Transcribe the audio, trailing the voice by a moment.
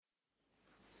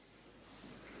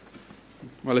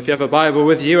Well, if you have a Bible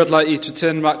with you, I'd like you to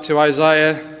turn back to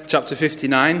Isaiah chapter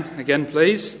 59 again,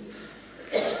 please.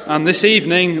 And this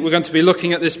evening, we're going to be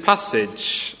looking at this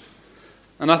passage.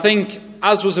 And I think,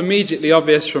 as was immediately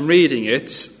obvious from reading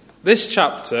it, this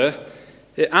chapter,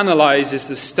 it analyses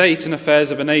the state and affairs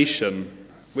of a nation,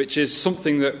 which is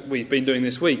something that we've been doing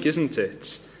this week, isn't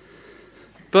it?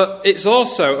 But it's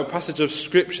also a passage of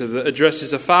Scripture that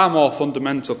addresses a far more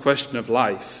fundamental question of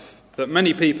life that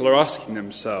many people are asking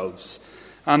themselves.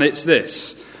 And it's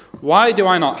this: why do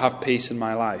I not have peace in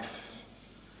my life?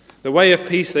 The way of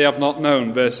peace they have not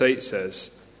known, verse 8 says.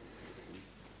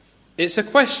 It's a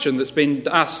question that's been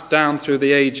asked down through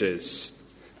the ages.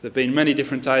 There have been many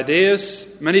different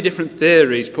ideas, many different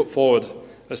theories put forward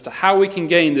as to how we can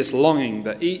gain this longing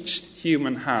that each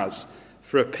human has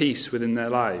for a peace within their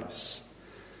lives.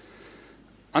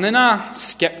 And in our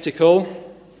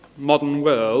sceptical, modern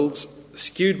world,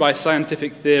 skewed by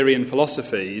scientific theory and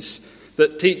philosophies,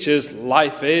 that teaches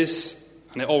life is,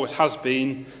 and it always has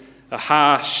been, a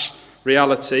harsh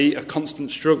reality, a constant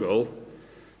struggle,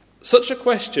 such a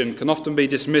question can often be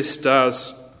dismissed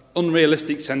as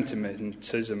unrealistic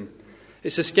sentimentism.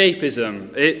 It's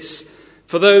escapism. It's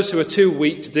for those who are too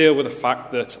weak to deal with the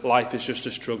fact that life is just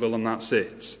a struggle and that's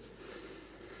it.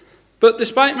 But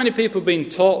despite many people being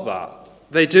taught that,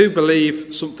 they do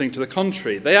believe something to the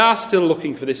contrary. They are still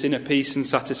looking for this inner peace and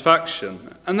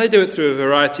satisfaction, and they do it through a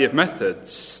variety of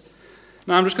methods.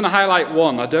 Now, I'm just going to highlight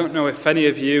one. I don't know if any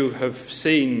of you have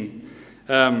seen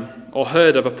or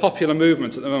heard of a popular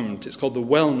movement at the moment. It's called the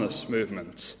wellness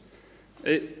movement.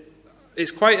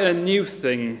 It's quite a new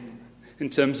thing in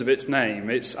terms of its name.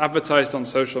 It's advertised on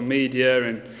social media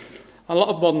and a lot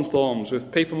of modern forms.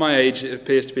 With people my age, it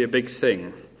appears to be a big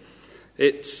thing.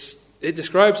 It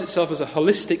describes itself as a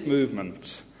holistic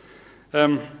movement.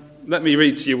 Let me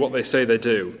read to you what they say they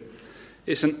do.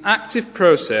 It's an active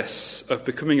process of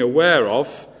becoming aware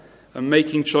of and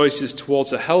making choices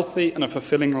towards a healthy and a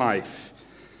fulfilling life.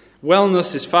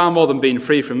 Wellness is far more than being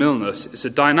free from illness. It's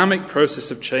a dynamic process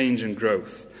of change and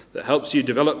growth that helps you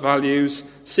develop values,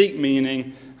 seek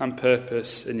meaning and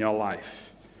purpose in your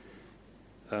life.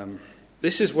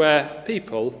 This is where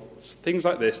things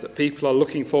like this, that people are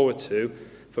looking forward to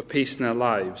for peace in their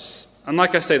lives. And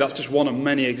like I say, that's just one of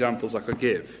many examples I could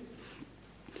give.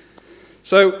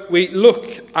 So we look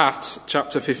at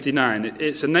chapter 59.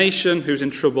 It's a nation who's in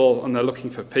trouble and they're looking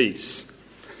for peace.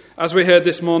 As we heard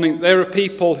this morning, there are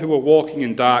people who are walking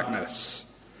in darkness.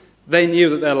 They knew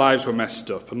that their lives were messed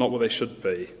up and not what they should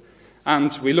be.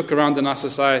 And we look around in our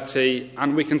society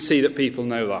and we can see that people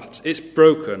know that. It's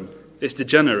broken. It's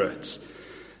degenerate.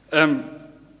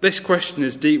 This question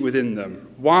is deep within them.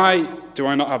 Why do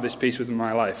I not have this peace within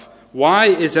my life? Why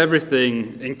is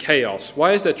everything in chaos?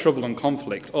 Why is there trouble and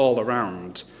conflict all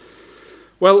around?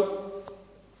 Well,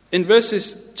 in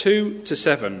verses 2 to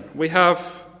 7, we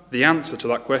have the answer to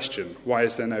that question. Why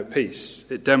is there no peace?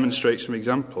 It demonstrates some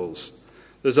examples.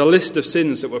 There's a list of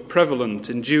sins that were prevalent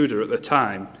in Judah at the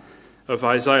time of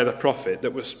Isaiah the prophet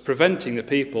that was preventing the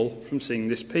people from seeing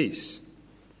this peace.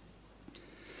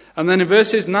 And then in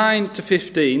verses 9 to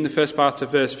 15, the first part of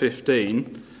verse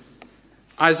 15,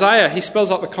 Isaiah, he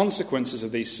spells out the consequences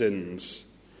of these sins.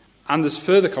 And there's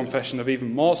further confession of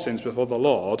even more sins before the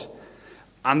Lord.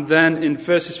 And then in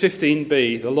verses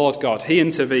 15b, the Lord God, he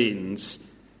intervenes.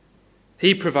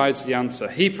 He provides the answer.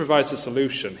 He provides the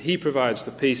solution. He provides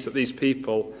the peace that these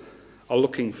people are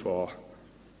looking for.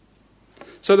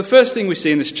 So the first thing we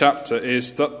see in this chapter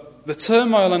is that the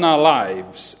turmoil in our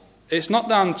lives, it's not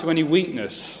down to any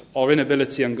weakness or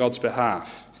inability on God's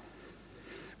behalf.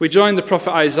 We join the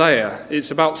prophet Isaiah.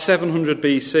 It's about 700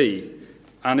 BC,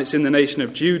 and it's in the nation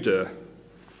of Judah.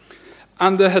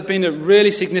 And there had been a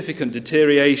really significant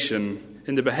deterioration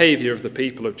in the behaviour of the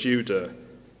people of Judah.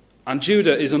 And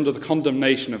Judah is under the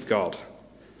condemnation of God.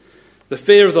 The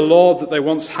fear of the Lord that they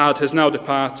once had has now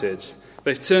departed.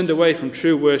 They've turned away from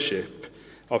true worship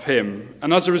of him.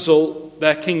 And as a result,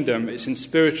 their kingdom is in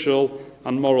spiritual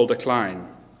and moral decline.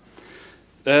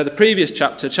 The previous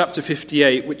chapter, chapter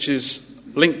 58, which is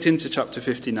linked into chapter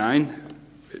 59,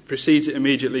 it precedes it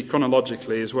immediately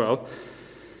chronologically as well.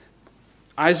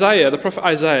 Isaiah, the prophet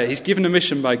Isaiah, he's given a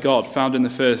mission by God found in the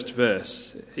first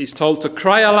verse. He's told to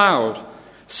cry aloud,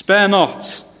 spare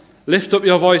not, lift up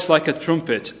your voice like a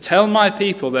trumpet, tell my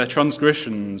people their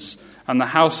transgressions and the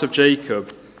house of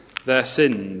Jacob their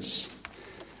sins.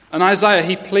 And Isaiah,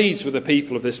 he pleads with the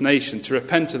people of this nation to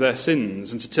repent of their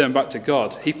sins and to turn back to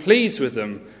God. He pleads with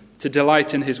them to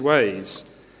delight in his ways.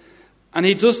 And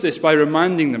he does this by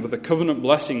reminding them of the covenant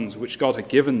blessings which God had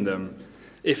given them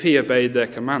if he obeyed their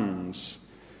commands.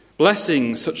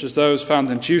 Blessings such as those found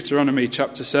in Deuteronomy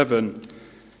chapter 7,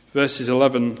 verses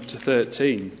 11 to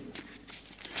 13,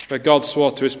 where God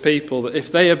swore to his people that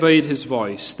if they obeyed his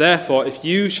voice, therefore, if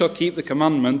you shall keep the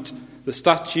commandment, the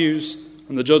statutes,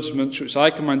 and the judgments which I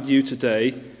command you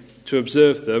today to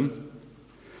observe them,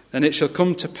 then it shall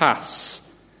come to pass,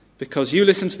 because you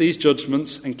listen to these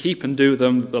judgments and keep and do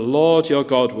them, that the Lord your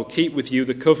God will keep with you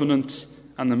the covenant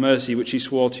and the mercy which he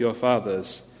swore to your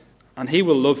fathers. And he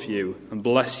will love you and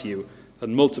bless you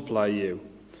and multiply you.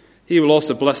 He will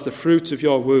also bless the fruit of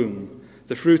your womb,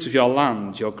 the fruit of your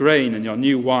land, your grain and your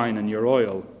new wine and your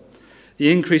oil,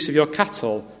 the increase of your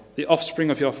cattle, the offspring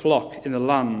of your flock in the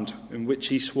land in which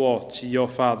he swore to your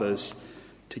fathers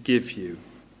to give you.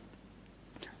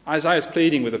 Isaiah's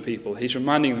pleading with the people. He's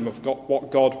reminding them of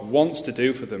what God wants to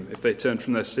do for them if they turn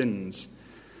from their sins.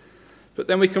 But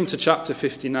then we come to chapter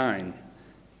 59,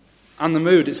 and the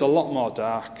mood is a lot more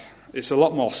dark. It's a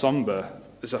lot more sombre.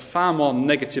 There's a far more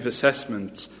negative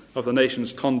assessment of the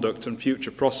nation's conduct and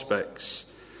future prospects,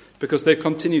 because they've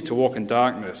continued to walk in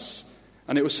darkness,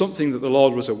 and it was something that the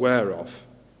Lord was aware of.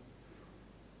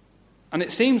 And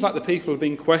it seems like the people have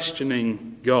been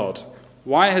questioning God.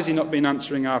 Why has he not been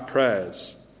answering our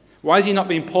prayers? Why has he not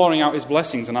been pouring out his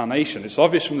blessings on our nation? It's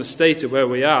obvious from the state of where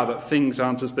we are that things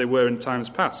aren't as they were in times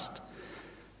past.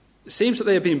 It seems that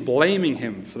they have been blaming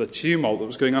him for the tumult that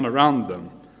was going on around them,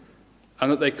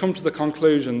 and that they come to the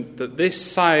conclusion that this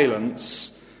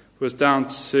silence was down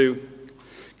to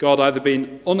God either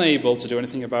being unable to do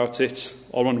anything about it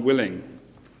or unwilling.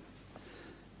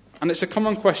 And it's a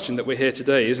common question that we hear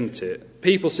today, isn't it?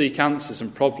 People seek answers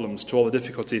and problems to all the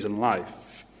difficulties in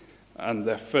life. And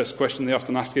their first question they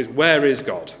often ask is, where is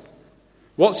God?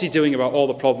 What's he doing about all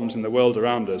the problems in the world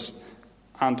around us?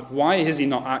 And why is he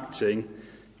not acting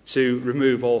to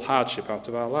remove all hardship out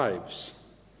of our lives?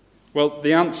 Well,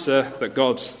 the answer that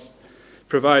God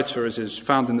provides for us is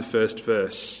found in the first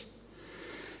verse.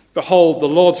 Behold, the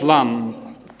Lord's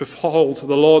land, behold,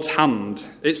 the Lord's hand,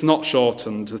 it's not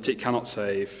shortened that it cannot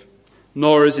save,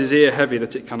 nor is his ear heavy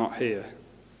that it cannot hear.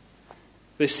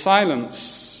 This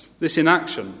silence, this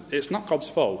inaction, it's not God's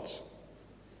fault.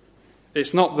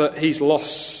 It's not that he's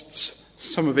lost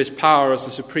some of his power as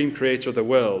the supreme creator of the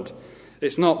world.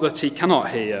 It's not that he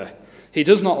cannot hear. He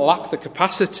does not lack the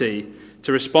capacity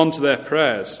to respond to their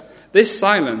prayers. This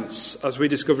silence, as we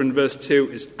discover in verse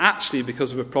 2, is actually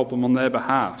because of a problem on their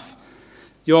behalf.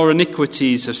 Your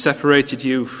iniquities have separated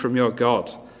you from your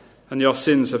God, and your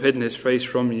sins have hidden his face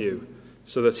from you,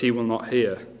 so that he will not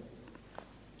hear.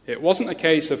 It wasn't a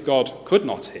case of God could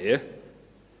not hear.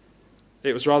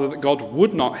 It was rather that God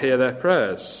would not hear their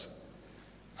prayers.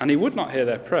 And he would not hear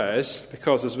their prayers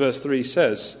because, as verse 3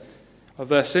 says,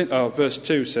 verse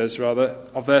 2 says,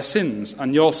 of their sins,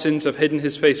 and your sins have hidden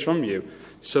his face from you,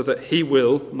 so that he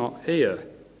will not hear.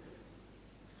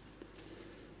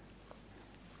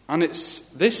 And it's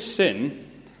this sin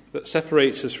that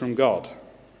separates us from God.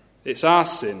 It's our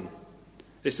sin.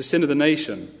 It's the sin of the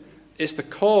nation. It's the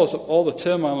cause of all the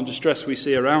turmoil and distress we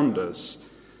see around us.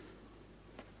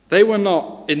 They were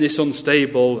not in this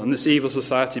unstable and this evil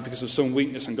society because of some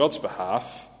weakness on God's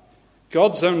behalf.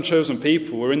 God's own chosen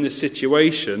people were in this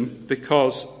situation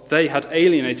because they had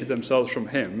alienated themselves from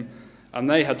him and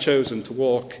they had chosen to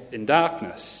walk in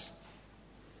darkness.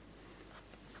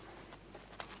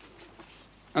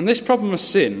 And this problem of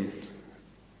sin,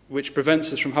 which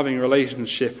prevents us from having a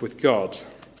relationship with God,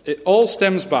 it all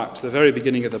stems back to the very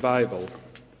beginning of the Bible.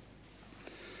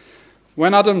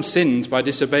 When Adam sinned by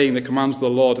disobeying the commands of the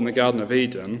Lord in the Garden of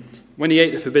Eden, when he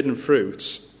ate the forbidden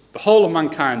fruit, the whole of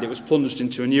mankind, it was plunged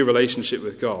into a new relationship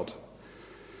with God.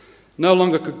 No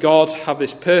longer could God have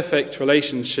this perfect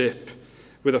relationship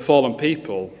with a fallen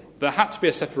people. There had to be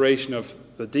a separation of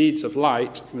the deeds of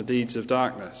light from the deeds of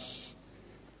darkness.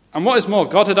 And what is more,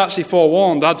 God had actually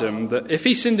forewarned Adam that if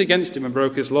he sinned against him and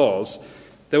broke his laws,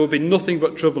 there would be nothing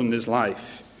but trouble in his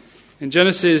life. In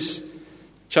Genesis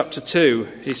chapter 2,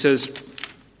 he says,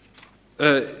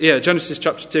 Genesis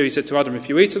chapter 2, he said to Adam, if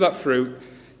you eat of that fruit,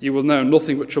 you will know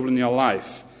nothing but trouble in your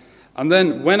life. And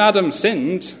then when Adam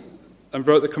sinned and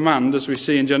broke the command, as we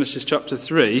see in Genesis chapter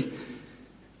 3,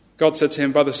 God said to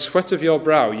him, by the sweat of your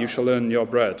brow you shall earn your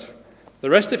bread. The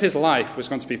rest of his life was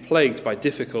going to be plagued by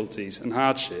difficulties and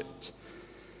hardships.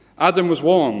 Adam was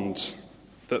warned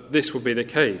that this would be the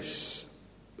case.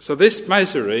 So this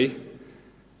misery,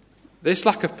 this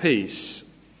lack of peace,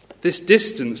 this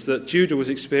distance that Judah was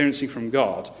experiencing from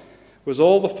God was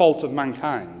all the fault of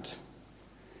mankind.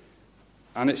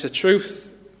 And it's a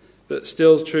truth that's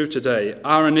still true today.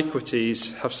 Our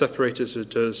iniquities have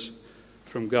separated us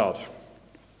from God.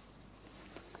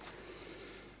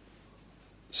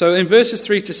 So in verses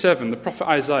 3 to 7, the prophet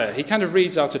Isaiah, he kind of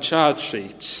reads out a charge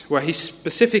sheet where he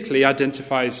specifically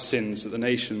identifies sins that the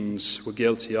nations were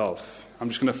guilty of. I'm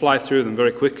just going to fly through them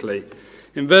very quickly.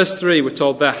 In verse 3, we're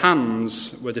told their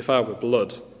hands were defiled with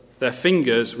blood. Their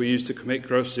fingers were used to commit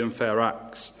grossly unfair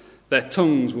acts. Their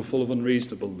tongues were full of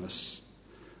unreasonableness.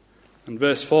 And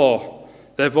verse 4,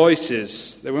 their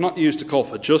voices, they were not used to call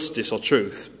for justice or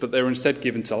truth, but they were instead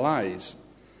given to lies.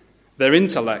 Their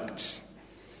intellect,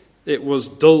 it was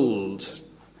dulled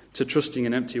to trusting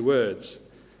in empty words.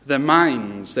 Their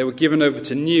minds, they were given over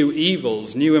to new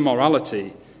evils, new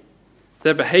immorality.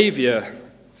 Their behaviour,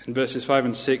 in verses 5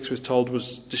 and 6, was told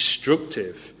was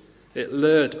destructive. It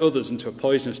lured others into a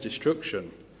poisonous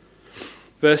destruction.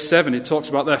 Verse 7, it talks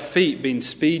about their feet being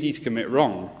speedy to commit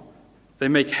wrong. They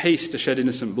make haste to shed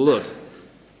innocent blood.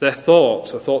 Their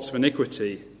thoughts are thoughts of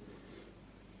iniquity.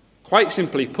 Quite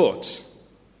simply put,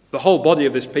 the whole body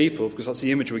of this people, because that's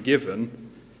the image we're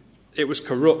given, it was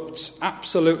corrupt,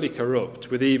 absolutely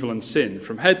corrupt with evil and sin,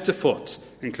 from head to foot,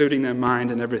 including their mind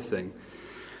and everything.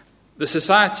 The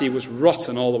society was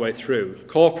rotten all the way through,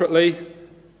 corporately,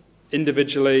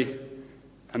 individually,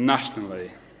 and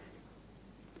nationally.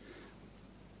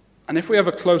 And if we have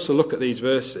a closer look at these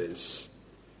verses,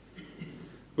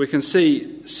 we can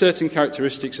see certain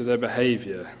characteristics of their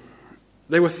behaviour.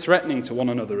 They were threatening to one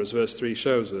another, as verse 3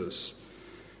 shows us.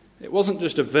 It wasn't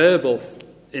just a verbal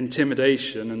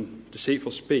intimidation and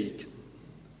deceitful speech.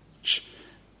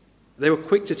 They were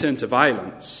quick to turn to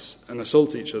violence and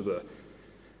assault each other.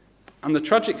 And the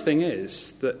tragic thing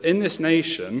is that in this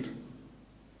nation,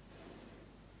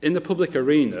 in the public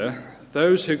arena,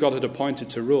 those who God had appointed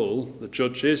to rule, the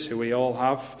judges, who we all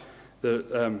have,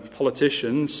 the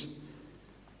politicians,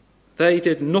 they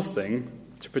did nothing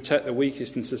to protect the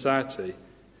weakest in society.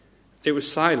 It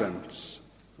was silence.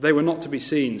 They were not to be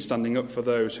seen standing up for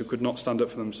those who could not stand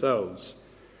up for themselves.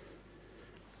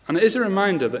 And it is a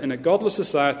reminder that in a godless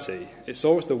society, it's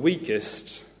always the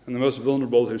weakest and the most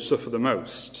vulnerable who suffer the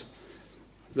most.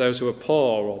 Those who are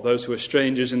poor, or those who are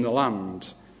strangers in the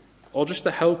land, or just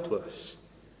the helpless.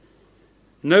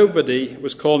 Nobody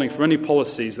was calling for any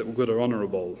policies that were good or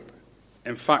honourable.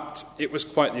 In fact, it was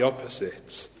quite the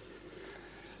opposite.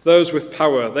 Those with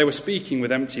power, they were speaking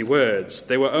with empty words.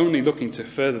 They were only looking to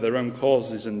further their own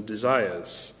causes and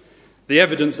desires. The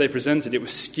evidence they presented, it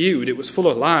was skewed, it was full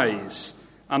of lies,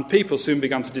 and people soon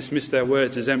began to dismiss their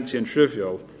words as empty and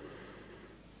trivial.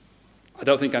 I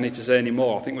don't think I need to say any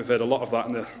more. I think we've heard a lot of that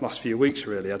in the last few weeks,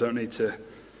 really. I don't need to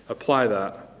apply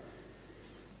that.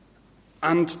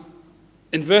 And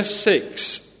in verse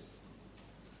 6,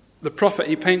 the prophet,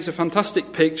 he paints a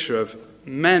fantastic picture of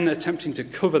men attempting to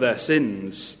cover their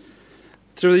sins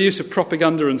through the use of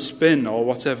propaganda and spin or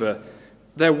whatever.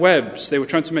 Their webs, they were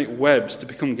trying to make webs to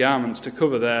become garments to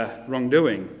cover their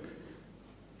wrongdoing.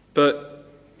 But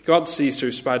God sees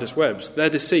through spiders' webs. Their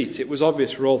deceit, it was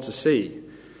obvious for all to see.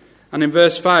 And in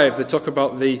verse 5, they talk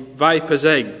about the viper's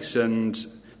eggs and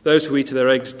those who eat their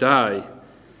eggs die.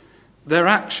 Their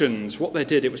actions, what they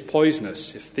did, it was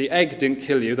poisonous. If the egg didn't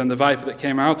kill you, then the viper that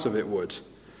came out of it would.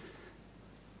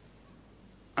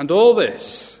 And all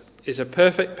this is a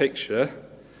perfect picture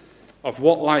of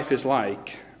what life is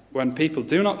like when people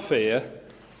do not fear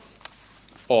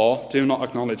or do not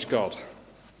acknowledge God.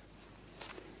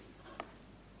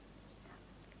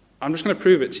 I'm just going to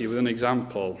prove it to you with an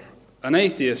example. An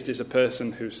atheist is a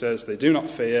person who says they do not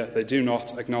fear, they do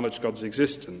not acknowledge God's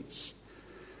existence.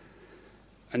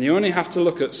 And you only have to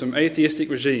look at some atheistic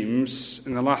regimes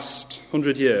in the last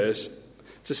 100 years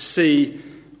to see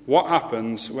what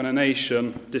happens when a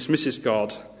nation dismisses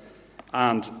God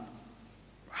and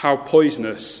how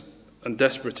poisonous and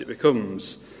desperate it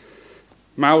becomes.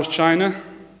 Mao's China,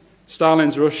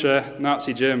 Stalin's Russia,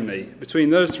 Nazi Germany.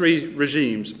 Between those three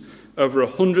regimes, over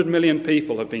 100 million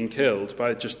people have been killed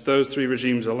by just those three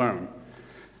regimes alone.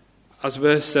 As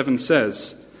verse 7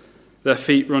 says, their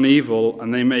feet run evil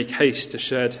and they make haste to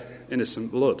shed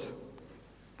innocent blood.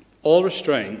 All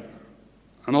restraint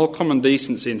and all common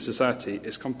decency in society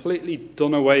is completely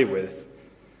done away with.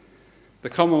 The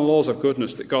common laws of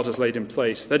goodness that God has laid in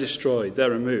place, they're destroyed,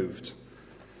 they're removed.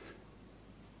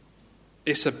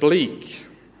 It's a bleak,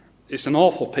 it's an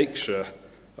awful picture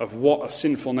of what a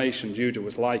sinful nation Judah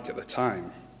was like at the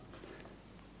time.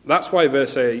 That's why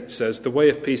verse 8 says, the way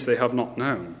of peace they have not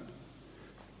known.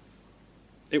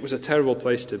 It was a terrible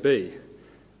place to be.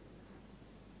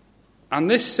 And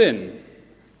this sin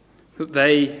that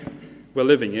they were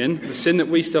living in, the sin that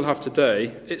we still have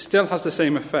today, it still has the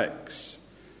same effects.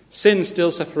 Sin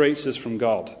still separates us from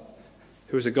God,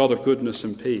 who is a God of goodness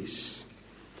and peace.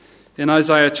 In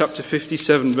Isaiah chapter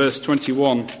 57, verse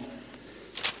 21,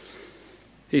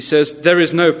 He says, "There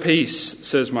is no peace,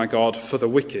 says my God, for the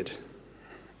wicked."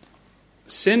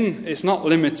 Sin is not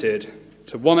limited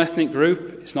to one ethnic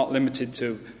group. It's not limited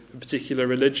to a particular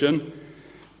religion.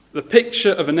 The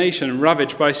picture of a nation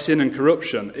ravaged by sin and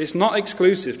corruption is not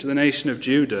exclusive to the nation of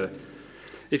Judah.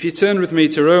 If you turn with me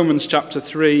to Romans chapter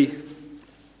 3,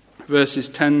 verses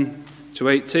 10 to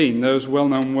 18, those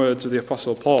well-known words of the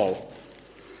Apostle Paul,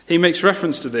 he makes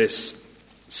reference to this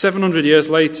 700 years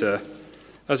later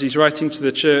as he's writing to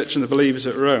the church and the believers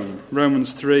at Rome.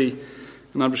 Romans 3,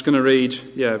 and I'm just going to read,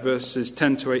 verses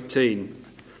 10 to 18.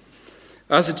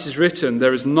 "As it is written,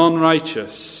 there is none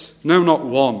righteous, no, not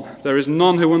one. There is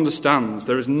none who understands.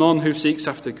 There is none who seeks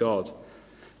after God.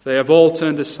 They have all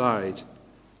turned aside.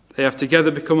 They have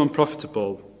together become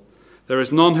unprofitable. There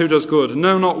is none who does good,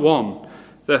 no, not one.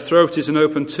 Their throat is an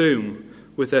open tomb.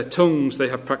 With their tongues they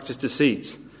have practiced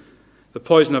deceit. The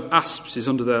poison of asps is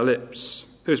under their lips,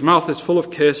 whose mouth is full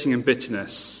of cursing and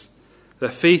bitterness. Their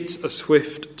feet are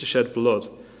swift to shed blood.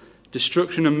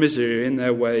 Destruction and misery are in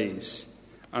their ways,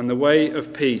 and the way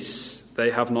of peace they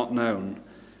have not known.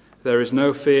 There is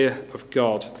no fear of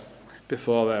God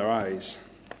before their eyes."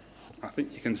 I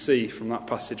think you can see from that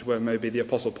passage where maybe the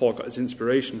Apostle Paul got his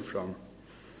inspiration from.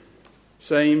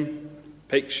 Same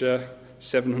picture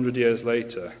 700 years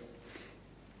later.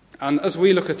 And as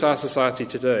we look at our society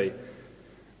today,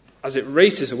 as it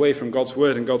races away from God's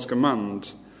word and God's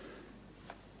command,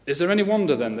 is there any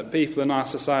wonder then that people in our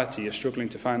society are struggling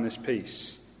to find this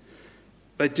peace?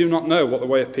 They do not know what the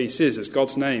way of peace is, as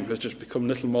God's name has just become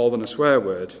little more than a swear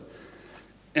word.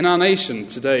 In our nation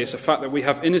today, it's a fact that we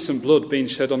have innocent blood being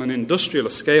shed on an industrial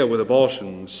scale with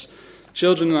abortions,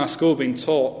 children in our school being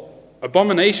taught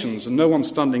abominations and no one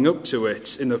standing up to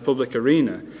it in the public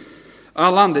arena.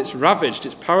 Our land, it's ravaged,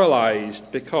 it's paralysed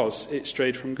because it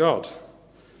strayed from God.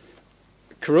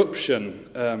 Corruption,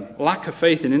 lack of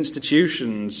faith in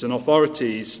institutions and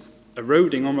authorities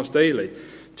eroding almost daily.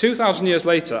 2,000 years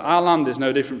later, our land is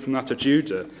no different from that of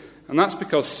Judah. And that's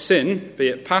because sin, be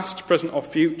it past, present or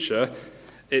future,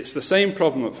 it's the same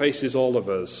problem that faces all of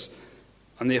us.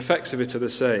 And the effects of it are the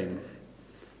same.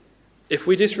 If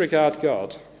we disregard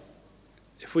God,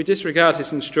 if we disregard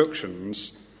his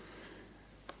instructions,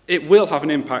 it will have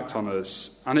an impact on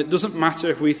us. And it doesn't matter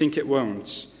if we think it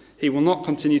won't. He will not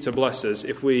continue to bless us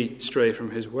if we stray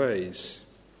from his ways.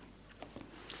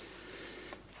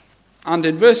 And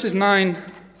in verses 9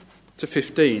 to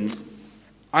 15,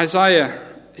 Isaiah,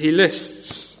 he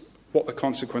lists what the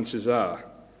consequences are.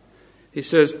 He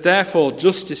says, "Therefore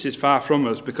justice is far from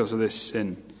us because of this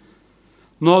sin.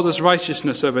 Nor does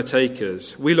righteousness overtake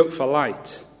us. We look for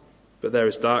light, but there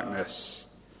is darkness.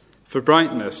 For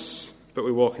brightness, but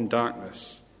we walk in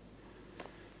darkness."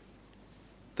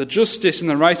 The justice and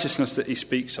the righteousness that he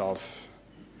speaks of,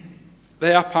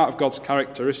 they are part of God's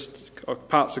characteristic, or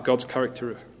parts of God's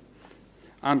character.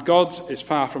 And God is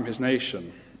far from his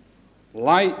nation.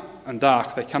 Light and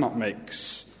dark, they cannot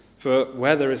mix. For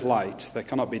where there is light, there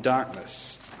cannot be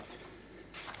darkness.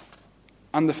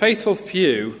 And the faithful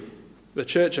few, the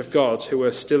church of God, who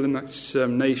are still in that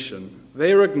nation,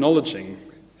 they are acknowledging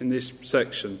in this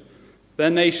section their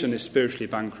nation is spiritually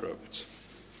bankrupt.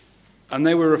 And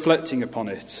they were reflecting upon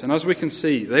it. And as we can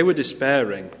see, they were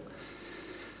despairing.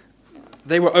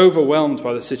 They were overwhelmed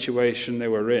by the situation they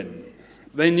were in.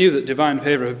 They knew that divine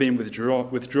favour had been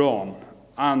withdrawn.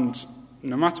 And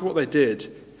no matter what they did,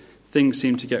 things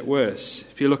seemed to get worse.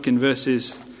 If you look in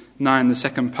verses 9, the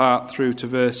second part, through to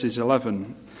verses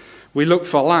 11, we look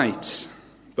for light,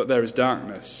 but there is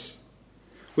darkness.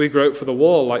 We grope for the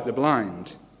wall like the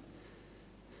blind.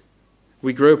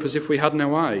 We grope as if we had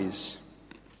no eyes.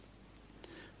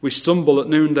 We stumble at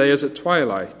noonday as at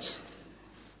twilight.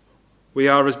 We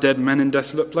are as dead men in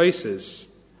desolate places.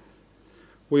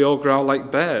 We all growl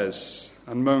like bears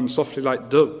and moan softly like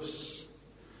doves.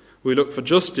 We look for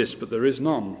justice, but there is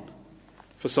none.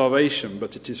 For salvation,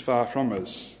 but it is far from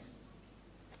us.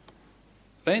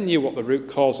 They knew what the root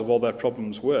cause of all their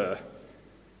problems were,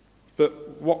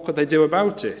 but what could they do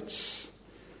about it?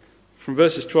 From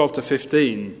verses 12 to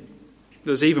 15,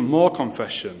 there's even more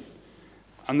confession.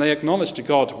 And they acknowledge to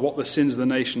God what the sins of the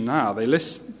nation are.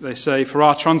 They say, "For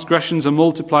our transgressions are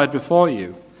multiplied before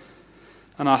you,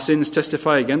 and our sins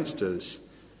testify against us.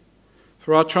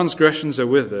 For our transgressions are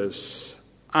with us,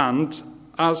 and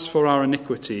as for our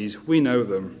iniquities, we know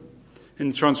them.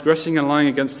 In transgressing and lying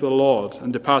against the Lord,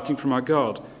 and departing from our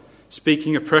God,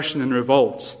 speaking oppression and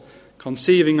revolt,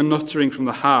 conceiving and uttering from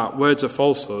the heart words of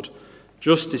falsehood,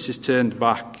 justice is turned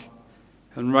back,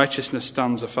 and righteousness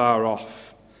stands afar off.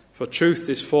 For truth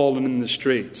is fallen in the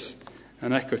streets,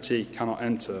 and equity cannot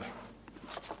enter."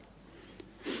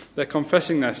 They're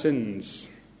confessing their sins.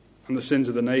 and the sins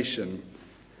of the nation.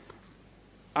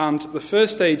 And the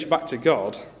first stage back to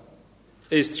God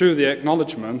is through the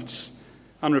acknowledgement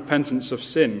and repentance of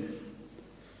sin.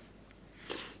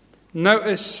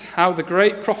 Notice how the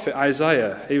great prophet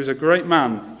Isaiah, he was a great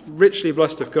man, richly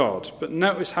blessed of God, but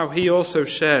notice how he also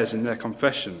shares in their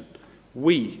confession.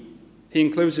 He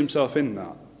includes himself in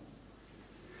that.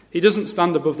 He doesn't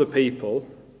stand above the people.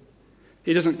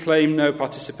 He doesn't claim no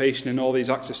participation in all these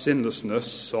acts of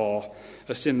sinlessness or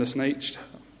a sinless nature.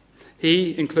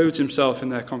 He includes himself in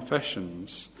their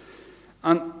confessions.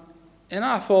 And in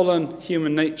our fallen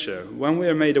human nature, when we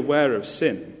are made aware of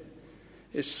sin,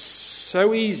 it's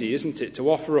so easy, isn't it, to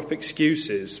offer up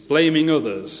excuses, blaming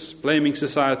others, blaming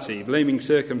society, blaming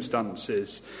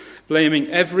circumstances, blaming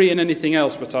every and anything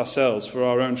else but ourselves for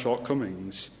our own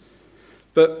shortcomings.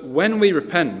 But when we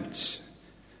repent,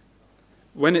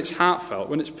 when it's heartfelt,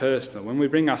 when it's personal, when we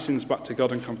bring our sins back to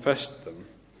God and confess them,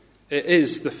 it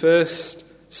is the first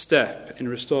step in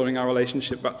restoring our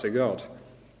relationship back to God.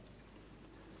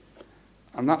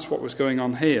 And that's what was going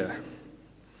on here.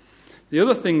 The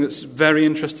other thing that's very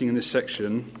interesting in this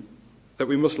section that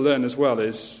we must learn as well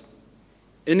is,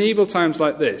 in evil times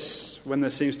like this, when there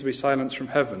seems to be silence from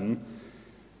heaven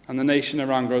and the nation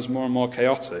around grows more and more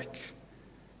chaotic,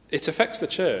 it affects the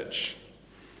church.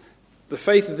 The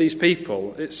faith of these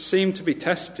people, it seemed to be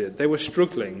tested. They were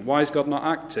struggling. Why is God not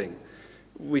acting?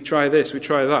 We try this, we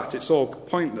try that. It's all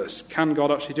pointless. Can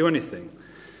God actually do anything?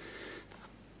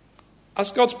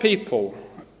 As God's people,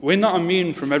 we're not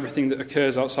immune from everything that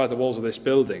occurs outside the walls of this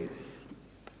building.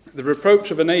 The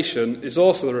reproach of a nation is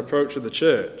also the reproach of the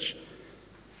church,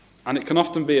 and it can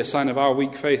often be a sign of our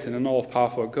weak faith in an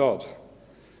all-powerful God.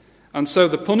 And so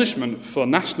the punishment for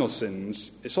national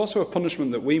sins is also a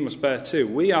punishment that we must bear too.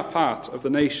 We are part of the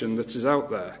nation that is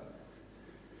out there.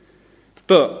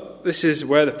 But this is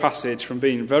where the passage, from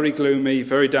being very gloomy,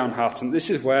 very downhearted, this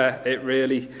is where it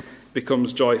really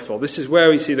becomes joyful. This is where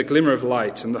we see the glimmer of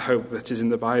light and the hope that is in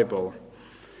the Bible.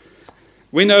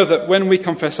 We know that when we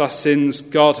confess our sins,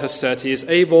 God has said he is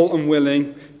able and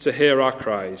willing to hear our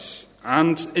cries.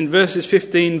 And in verses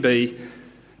 15b,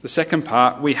 the second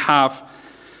part, we have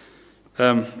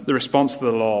the response to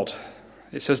the Lord.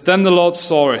 It says, "Then the Lord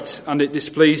saw it, and it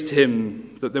displeased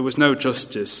him that there was no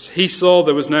justice. He saw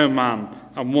there was no man,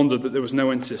 and wondered that there was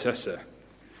no intercessor."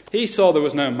 He saw there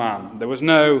was no man. There was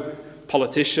no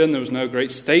politician, there was no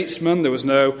great statesman, there was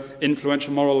no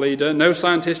influential moral leader, no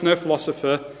scientist, no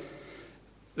philosopher.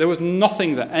 There was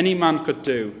nothing that any man could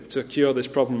do to cure this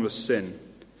problem of sin.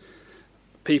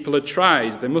 People had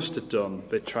tried, they must have done.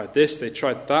 They tried this, they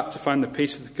tried that to find the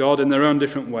peace with God in their own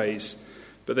different ways.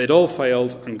 But they'd all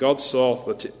failed, and God saw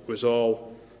that it was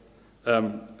all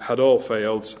had all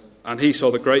failed, and he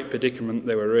saw the great predicament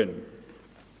they were in.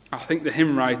 I think the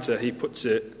hymn writer, he puts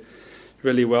it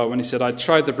really well when he said, "I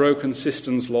tried the broken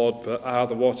cisterns, Lord, but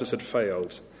the waters had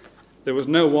failed." There was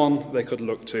no one they could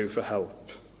look to for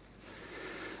help.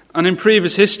 And in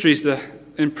previous history,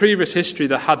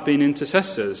 there had been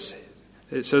intercessors.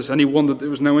 It says, and he wondered there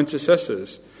was no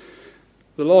intercessors.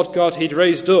 The Lord God, he'd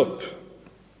raised up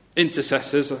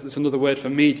intercessors, that's another word for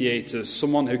mediators,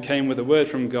 someone who came with a word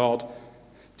from God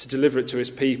to deliver it to his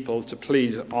people, to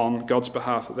plead on God's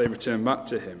behalf that they return back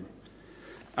to him.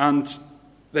 And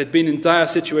they'd been in dire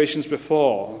situations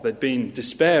before. They'd been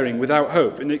despairing, without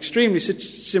hope, in extremely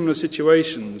similar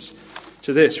situations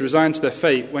to this, resigned to their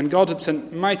fate, when God had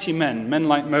sent mighty men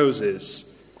like Moses,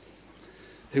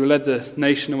 who led the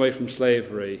nation away from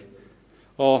slavery,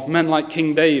 or men like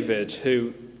King David,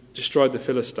 who destroyed the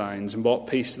Philistines and brought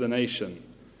peace to the nation.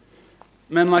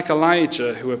 Men like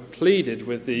Elijah, who had pleaded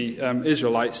with the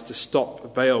Israelites to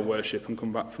stop Baal worship and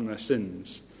come back from their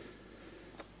sins.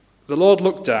 The Lord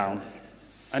looked down,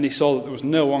 and he saw that there was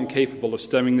no one capable of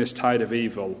stemming this tide of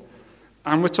evil.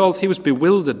 And we're told he was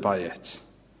bewildered by it.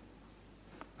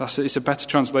 It's a better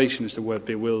translation, is the word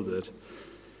bewildered.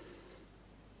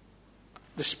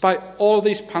 Despite all of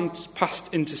these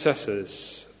past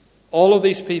intercessors, all of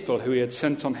these people who he had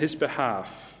sent on his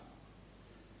behalf,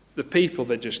 the people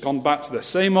that had just gone back to their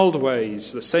same old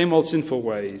ways, the same old sinful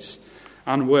ways,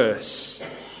 and worse.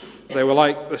 They were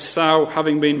like the sow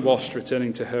having been washed,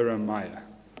 returning to her own mire.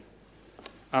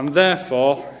 And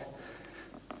therefore,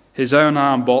 his own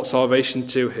arm brought salvation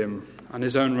to him, and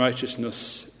his own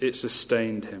righteousness, it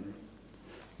sustained him.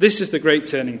 This is the great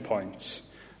turning point.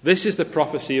 This is the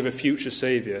prophecy of a future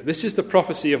Saviour. This is the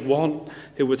prophecy of one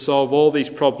who would solve all these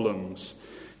problems.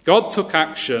 God took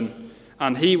action,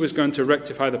 and he was going to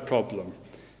rectify the problem.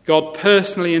 God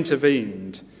personally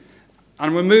intervened.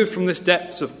 And we're moved from this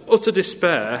depth of utter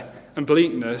despair and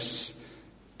bleakness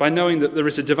by knowing that there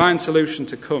is a divine solution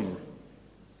to come.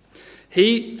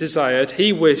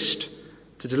 He wished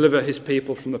to deliver his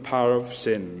people from the power of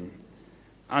sin.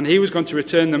 And he was going to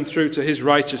return them through to his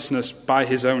righteousness by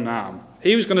his own arm.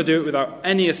 He was going to do it without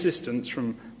any assistance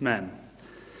from men.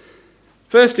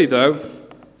 Firstly, though,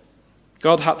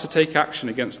 God had to take action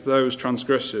against those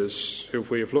transgressors who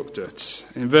we have looked at.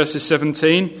 In verses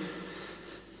 17,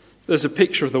 there's a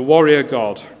picture of the warrior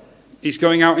God. He's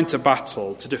going out into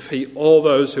battle to defeat all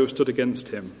those who have stood against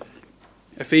him.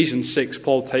 Ephesians 6,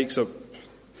 Paul takes up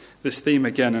this theme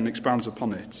again and expounds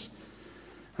upon it.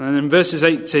 And then in verses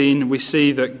 18, we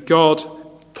see that God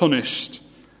punished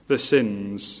the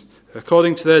sins.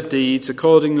 According to their deeds,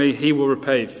 accordingly he will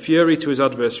repay fury to his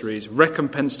adversaries,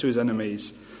 recompense to his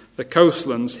enemies. The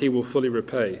coastlands he will fully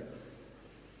repay.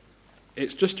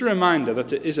 It's just a reminder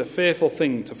that it is a fearful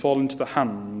thing to fall into the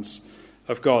hands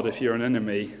of God if you're an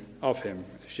enemy of him,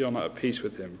 if you're not at peace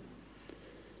with him.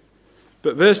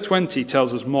 But verse 20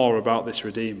 tells us more about this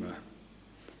Redeemer,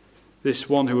 this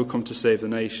one who will come to save the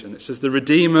nation. It says, the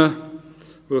Redeemer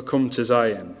will come to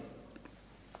Zion.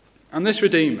 And this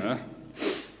Redeemer,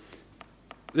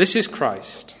 this is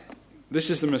Christ. This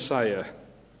is the Messiah.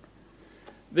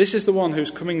 This is the one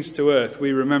whose comings to earth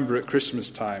we remember at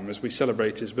Christmas time as we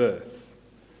celebrate his birth.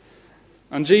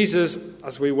 And Jesus,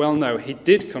 as we well know, he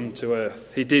did come to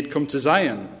earth. He did come to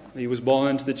Zion. He was born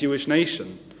into the Jewish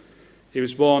nation. He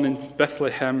was born in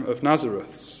Bethlehem of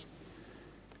Nazareth.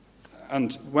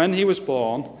 And when he was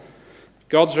born,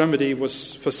 God's remedy for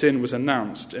sin was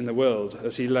announced in the world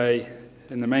as he lay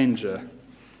in the manger.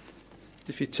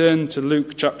 If you turn to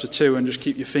Luke chapter 2 and just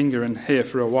keep your finger in here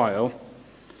for a while,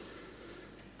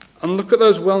 and look at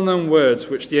those well-known words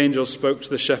which the angels spoke to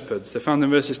the shepherds. They're found in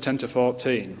verses 10 to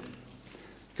 14.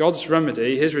 God's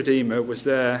remedy, his Redeemer, was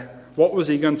there. What was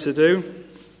he going to do?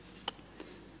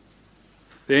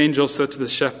 The angels said to the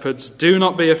shepherds, "Do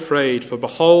not be afraid, for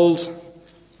behold,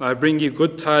 I bring you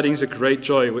good tidings of great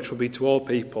joy, which will be to all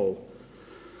people.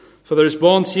 For there is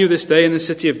born to you this day in the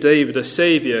city of David a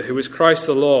Saviour, who is Christ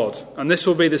the Lord. And this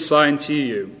will be the sign to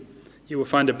you. You will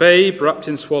find a babe wrapped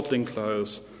in swaddling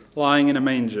clothes, lying in a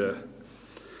manger."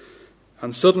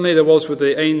 And suddenly there was with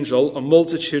the angel a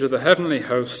multitude of the heavenly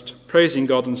host, praising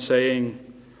God and saying,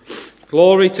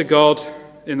 "Glory to God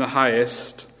in the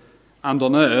highest, and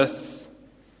on earth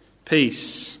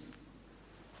peace,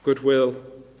 goodwill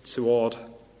toward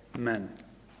men."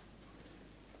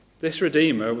 This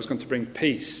Redeemer was going to bring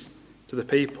peace to the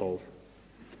people.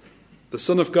 The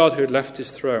Son of God who had left his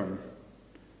throne,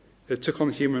 who took on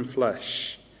human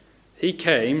flesh, he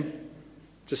came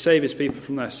to save his people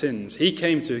from their sins. He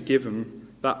came to give them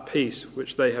that peace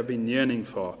which they have been yearning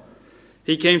for.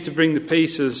 He came to bring the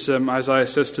peace, as Isaiah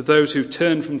says, to those who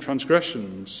turn from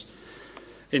transgressions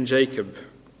in Jacob.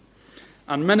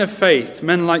 And men of faith,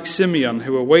 men like Simeon,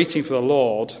 who were waiting for the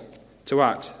Lord to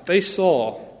act, they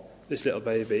saw this little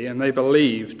baby and they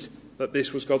believed that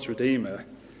this was God's Redeemer.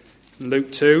 In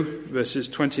Luke 2, verses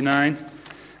 29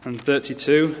 and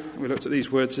 32, we looked at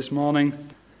these words this morning.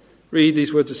 Read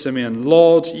these words of Simeon.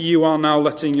 "Lord, you are now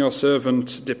letting your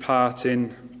servant depart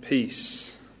in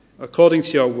peace, according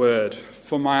to your word,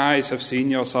 for my eyes have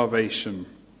seen your salvation,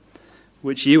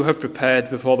 which you have prepared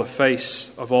before the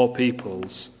face of all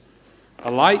peoples,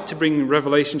 a light to bring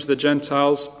revelation to the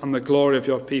Gentiles and the glory of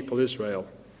your people Israel."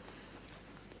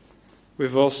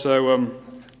 We've also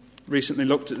recently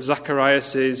looked at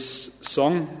Zacharias'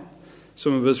 song.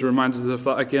 Some of us were reminded of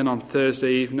that again on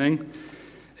Thursday evening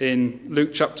in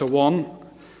Luke chapter 1.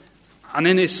 And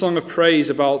in his song of praise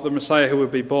about the Messiah who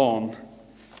would be born,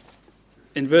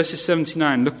 in verses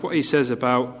 79, look what he says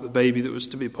about the baby that was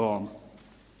to be born.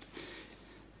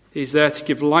 He's there to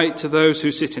give light to those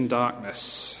who sit in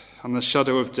darkness and the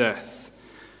shadow of death,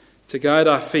 to guide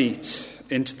our feet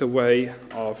into the way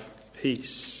of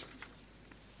peace.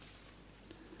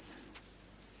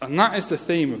 And that is the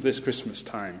theme of this Christmas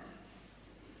time.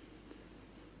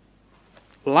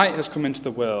 Light has come into the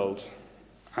world,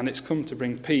 and it's come to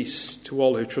bring peace to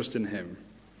all who trust in him.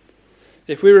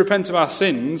 If we repent of our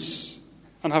sins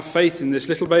and have faith in this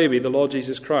little baby, the Lord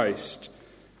Jesus Christ,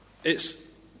 it's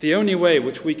the only way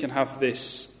which we can have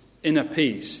this inner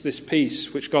peace, this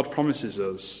peace which God promises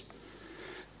us.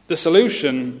 The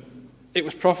solution, it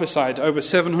was prophesied over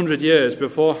 700 years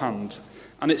beforehand,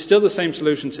 and it's still the same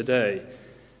solution today.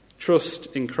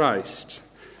 Trust in Christ.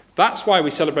 That's why we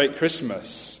celebrate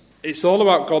Christmas. It's all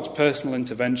about God's personal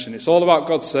intervention. It's all about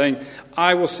God saying,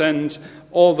 "I will send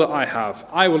all that I have.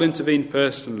 I will intervene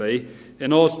personally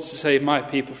in order to save my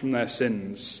people from their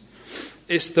sins."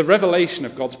 It's the revelation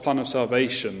of God's plan of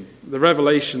salvation, the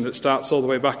revelation that starts all the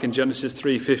way back in Genesis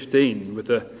 3:15 with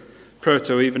the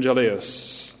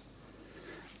proto-evangelios.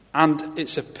 And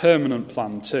it's a permanent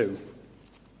plan too.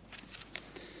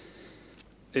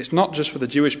 it's not just for the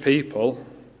Jewish people,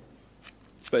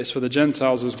 but it's for the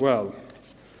Gentiles as well.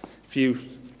 If you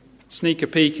sneak a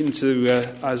peek into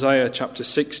Isaiah chapter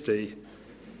 60,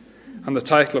 and the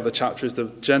title of the chapter is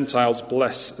 "The Gentiles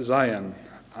Bless Zion,"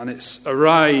 and it's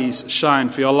 "Arise, shine,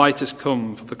 for your light has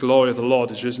come, for the glory of the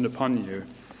Lord is risen upon you."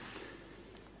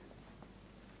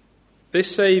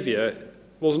 This Saviour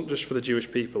wasn't just for the Jewish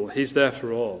people, he's there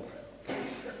for all.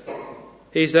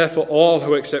 He's there for all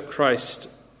who accept Christ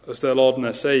as their Lord and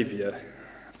their Saviour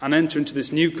and enter into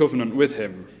this new covenant with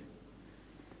him.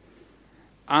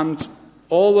 And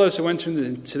all those who enter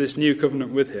into this new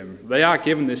covenant with him, they are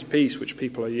given this peace which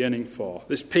people are yearning for,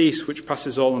 this peace which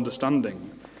passes all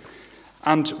understanding.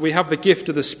 And we have the gift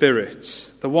of the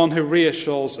Spirit, the one who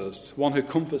reassures us, the one who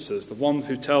comforts us, the one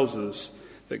who tells us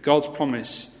that God's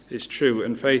promise is true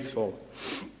and faithful.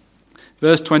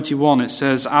 Verse 21, it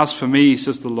says, "As for me,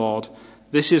 says the Lord,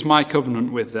 this is my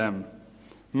covenant with them.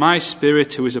 My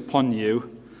Spirit who is upon you,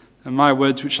 and my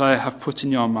words which I have put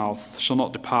in your mouth shall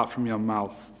not depart from your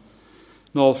mouth,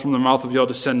 nor from the mouth of your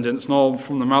descendants, nor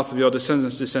from the mouth of your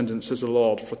descendants' descendants, says the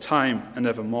Lord, for time and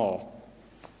evermore."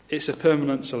 It's a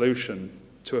permanent solution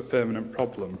to a permanent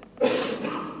problem.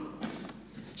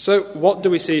 So what do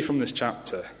we see from this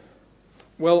chapter?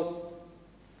 Well,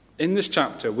 in this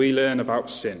chapter we learn about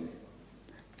sin.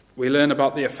 We learn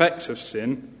about the effects of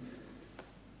sin,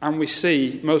 and we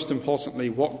see, most importantly,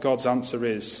 what God's answer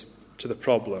is to the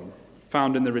problem,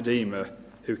 found in the Redeemer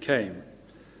who came.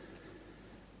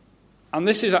 And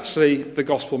this is actually the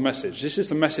gospel message. This is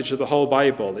the message of the whole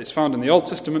Bible. It's found in the Old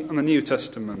Testament and the New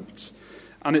Testament.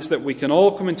 And it's that we can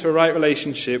all come into a right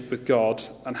relationship with God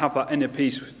and have that inner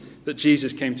peace that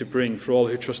Jesus came to bring for all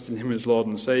who trust in him as Lord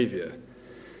and Saviour.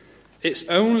 It's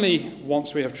only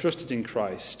once we have trusted in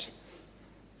Christ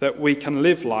that we can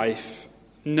live life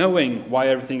knowing why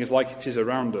everything is like it is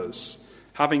around us,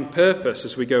 having purpose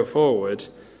as we go forward,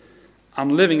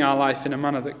 and living our life in a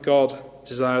manner that God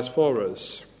desires for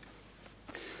us.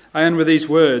 I end with these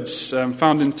words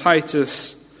found in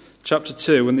Titus chapter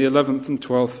 2 in the 11th and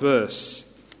 12th verse.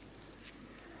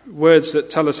 Words that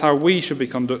tell us how we should be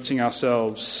conducting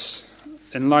ourselves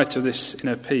in light of this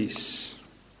inner peace.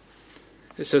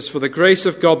 It says, "For the grace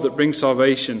of God that brings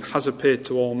salvation has appeared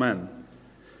to all men,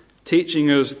 teaching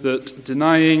us that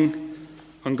denying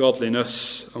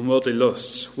ungodliness and worldly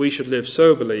lusts, we should live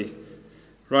soberly,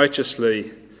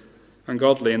 righteously, and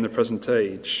godly in the present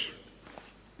age."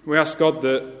 We ask God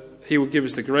that he will give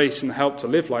us the grace and the help to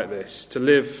live like this, to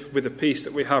live with the peace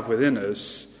that we have within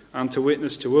us, and to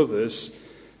witness to others,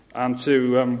 and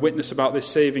to witness about this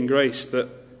saving grace that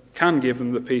can give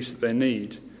them the peace that they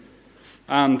need.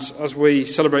 And as we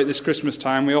celebrate this Christmas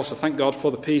time, we also thank God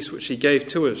for the peace which he gave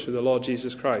to us through the Lord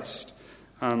Jesus Christ,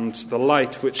 and the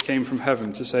light which came from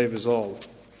heaven to save us all.